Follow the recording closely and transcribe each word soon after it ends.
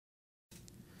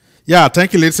Yeah,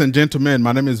 thank you, ladies and gentlemen.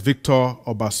 My name is Victor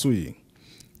Obasuyi.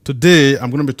 Today, I'm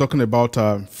going to be talking about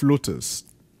floaters.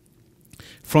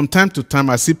 From time to time,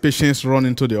 I see patients run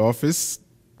into the office,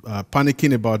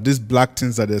 panicking about these black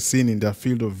things that they're seeing in their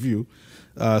field of view.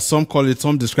 Some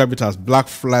describe it as black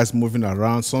flies moving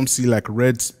around. Some see like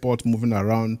red spot moving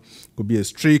around. It could be a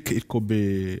streak. It could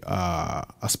be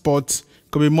a spot.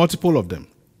 It could be multiple of them.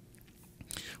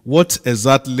 What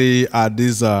exactly are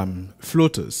these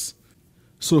floaters?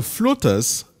 So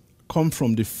floaters come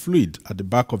from the fluid at the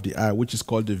back of the eye, which is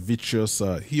called the vitreous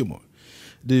humor.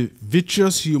 The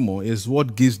vitreous humor is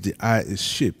what gives the eye its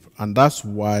shape, and that's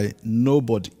why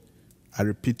nobody, I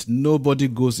repeat, nobody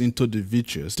goes into the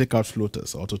vitreous, take out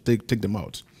floaters or to take them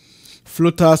out.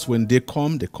 Floaters, when they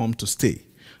come to stay.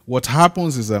 What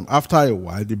happens is after a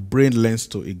while, the brain learns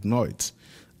to ignore it.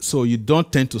 So you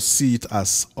don't tend to see it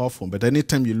as often, but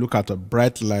anytime you look at a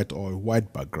bright light or a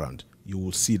white background, you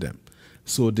will see them.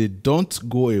 So they don't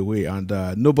go away, and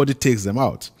nobody takes them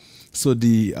out. So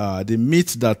the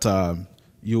myth that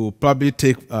you probably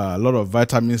take a lot of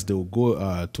vitamins, they will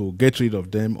go to get rid of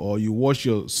them, or you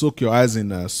soak your eyes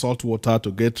in salt water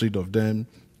to get rid of them.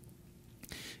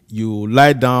 You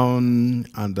lie down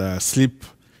and sleep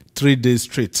 3 days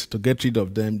straight to get rid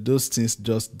of them. Those things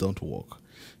just don't work.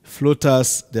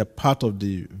 Floaters, they're part of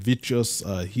the vitreous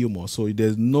humor. So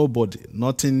there's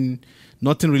nothing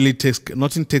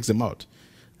takes them out.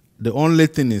 The only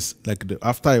thing is,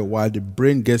 after a while, the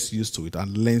brain gets used to it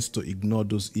and learns to ignore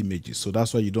those images. So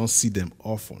that's why you don't see them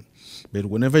often. But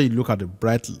whenever you look at the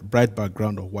bright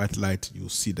background of white light, you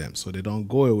see them. So they don't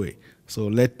go away. So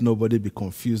let nobody be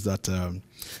confused that the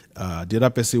other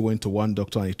person went to one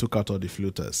doctor and he took out all the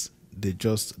floaters. They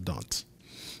just don't.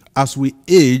 As we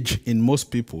age, in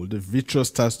most people, the vitreous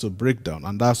starts to break down,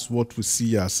 and that's what we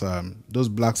see as those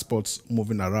black spots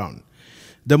moving around.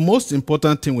 The most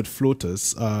important thing with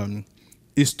floaters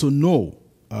is to know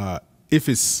if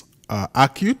it's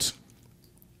acute,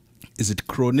 is it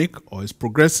chronic, or is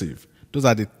progressive. Those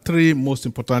are the three most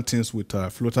important things with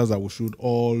floaters that we should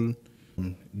all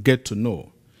get to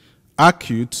know.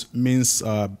 Acute means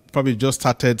probably just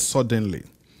started suddenly.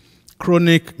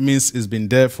 Chronic means it's been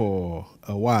there for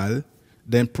a while.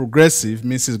 Then progressive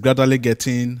means it's gradually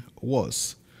getting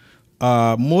worse.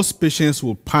 Most patients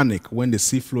will panic when they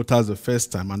see floaters the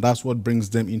first time, and that's what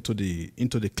brings them into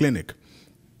the clinic.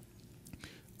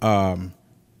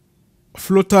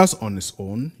 Floaters on its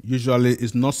own usually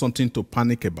is not something to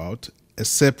panic about,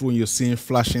 except when you're seeing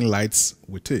flashing lights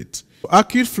with it.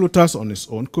 Acute floaters on its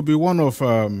own could be one of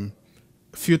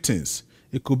few things.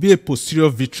 It could be a posterior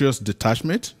vitreous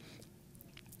detachment.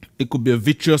 It could be a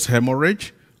vitreous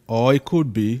hemorrhage, or it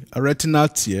could be a retinal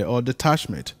tear or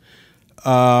detachment.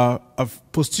 A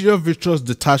posterior vitreous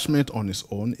detachment on its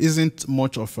own isn't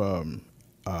much of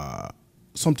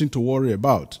something to worry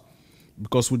about,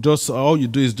 because all you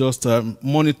do is just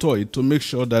monitor it to make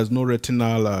sure there's no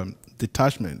retinal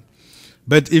detachment.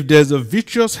 But if there's a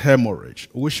vitreous hemorrhage,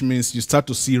 which means you start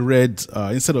to see red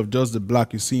instead of just the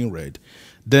black, you're seeing red,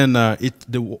 then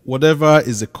whatever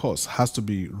is the cause has to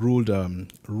be ruled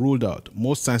out.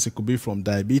 Most times it could be from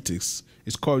diabetics.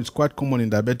 It's quite common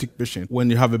in diabetic patients when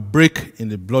you have a break in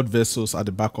the blood vessels at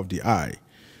the back of the eye.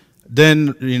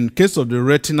 Then in case of the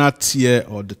retinal tear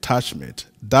or detachment,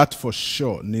 that for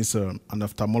sure needs an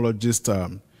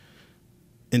ophthalmologist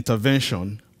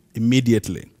intervention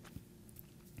immediately.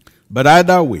 But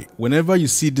either way, whenever you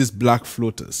see these black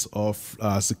floaters,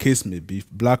 as the case may be,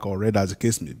 black or red as the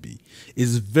case may be,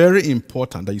 it's very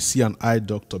important that you see an eye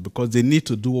doctor, because they need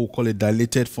to do what we call a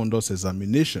dilated fundus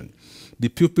examination. The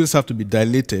pupils have to be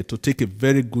dilated to take a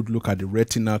very good look at the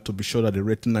retina to be sure that the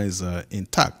retina is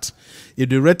intact. If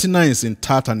the retina is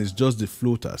intact and it's just the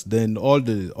floaters, then all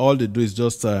they do is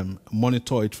just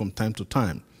monitor it from time to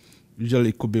time. Usually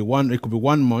it could be 1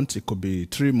 month, it could be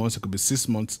 3 months, it could be 6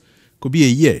 months. Could be a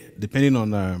year, depending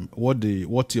on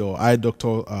what your eye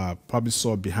doctor probably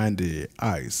saw behind the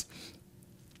eyes.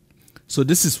 So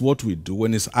this is what we do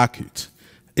when it's acute.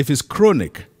 If it's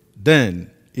chronic, then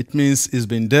it means it's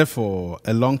been there for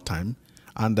a long time.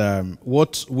 And in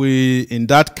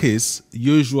that case,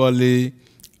 usually,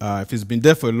 if it's been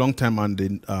there for a long time and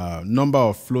the number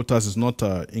of floaters is not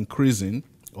increasing,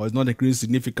 or is not increasing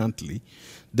significantly,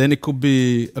 then it could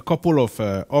be a couple of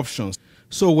options.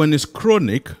 So when it's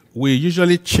chronic, we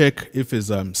usually check if it's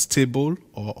stable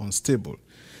or unstable.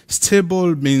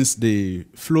 Stable means the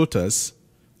floaters,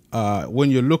 when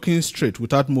you're looking straight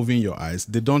without moving your eyes,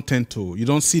 you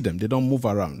don't see them, they don't move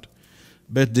around.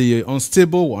 But the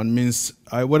unstable one means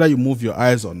whether you move your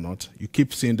eyes or not, you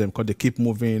keep seeing them because they keep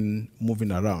moving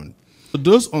around.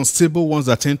 Those unstable ones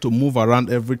that tend to move around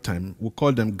every time, we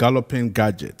call them galloping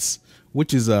gadgets,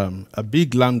 which is a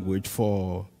big language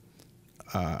for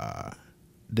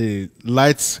the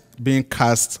lights being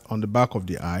cast on the back of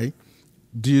the eye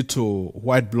due to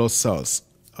white blood cells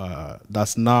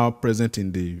that's now present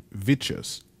in the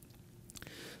vitreous.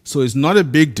 So it's not a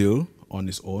big deal on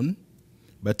its own,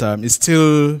 but it's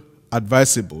still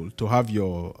advisable to have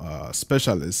your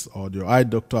specialist or your eye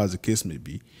doctor, as the case may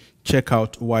be, check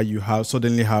out why you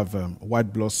suddenly have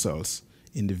white blood cells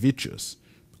in the vitreous,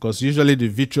 because usually the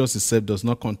vitreous itself does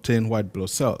not contain white blood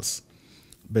cells.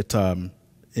 But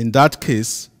in that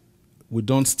case, we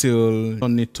don't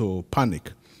need to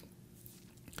panic.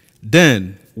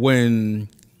 Then, when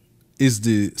is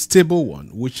the stable one,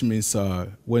 which means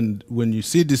when you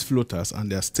see these floaters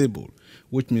and they're stable,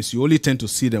 which means you only tend to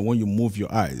see them when you move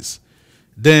your eyes,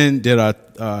 then there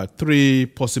are three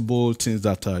possible things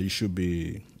that you should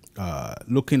be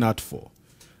looking out for.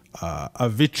 A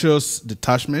vitreous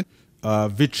detachment,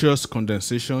 vitreous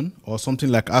condensation, or something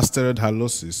like asteroid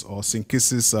halosis or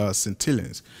syncytial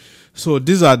scintillans. So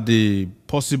these are the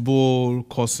possible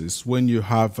causes when you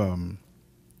have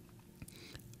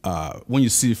when you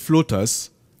see floaters,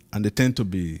 and they tend to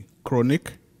be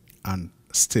chronic and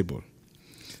stable.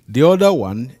 The other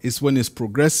one is when it's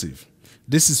progressive.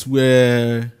 This is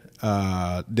where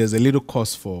there's a little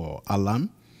cause for alarm,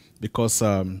 because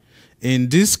in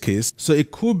this case, so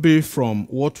it could be from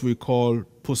what we call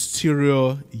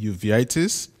posterior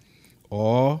uveitis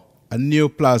or a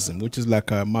neoplasm, which is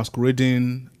like a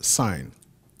masquerading sign.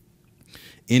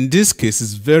 In this case,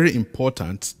 it's very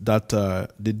important that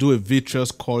they do a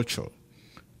vitreous culture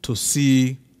to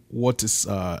see what is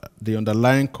the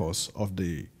underlying cause of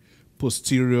the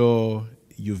posterior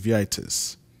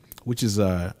uveitis, which is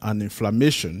an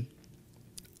inflammation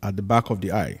at the back of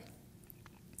the eye.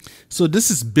 So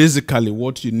this is basically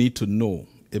what you need to know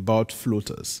about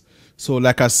floaters. So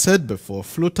like I said before,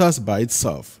 floaters by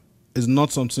itself is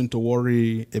not something to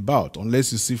worry about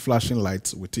unless you see flashing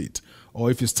lights with it, or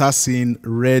if you start seeing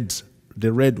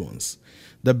the red ones.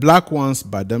 The black ones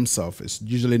by themselves is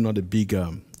usually not a big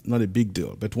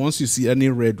deal. But once you see any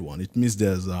red one, it means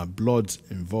there's blood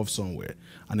involved somewhere,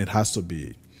 and it has to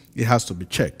be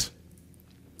checked.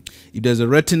 If there's a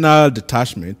retinal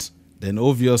detachment, then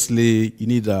obviously you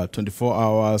need a 24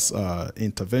 hours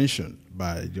intervention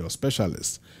by your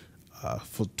specialist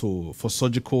for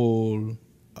surgical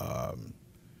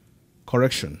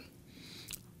correction.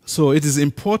 So it is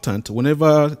important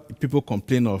whenever people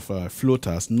complain of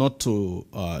floaters not to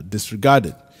disregard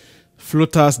it.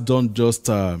 Floaters don't just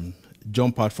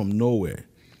jump out from nowhere.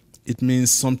 It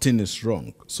means something is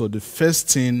wrong. So the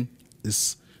first thing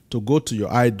is to go to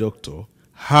your eye doctor,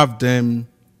 have them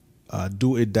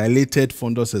do a dilated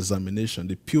fundus examination.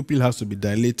 The pupil has to be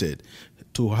dilated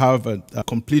to have a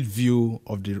complete view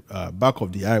of the back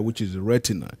of the eye, which is the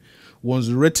retina. Once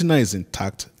the retina is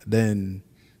intact, then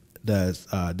there's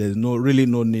really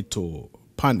no need to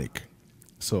panic.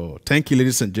 So thank you,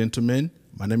 ladies and gentlemen.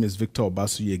 My name is Victor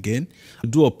Obasuyi again. I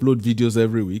do upload videos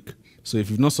every week. So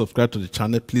if you've not subscribed to the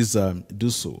channel, please do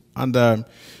so. And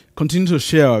continue to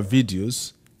share our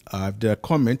videos. If there are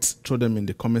comments, throw them in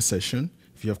the comment section.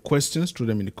 If you have questions, throw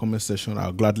them in the comment section.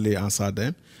 I'll gladly answer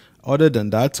them. Other than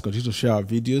that, continue to share our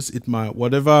videos.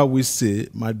 Whatever we say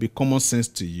might be common sense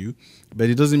to you, but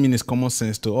it doesn't mean it's common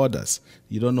sense to others.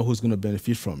 You don't know who's going to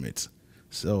benefit from it.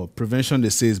 So prevention, they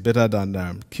say, is better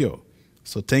than cure.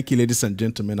 So thank you, ladies and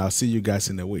gentlemen. I'll see you guys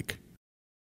in a week.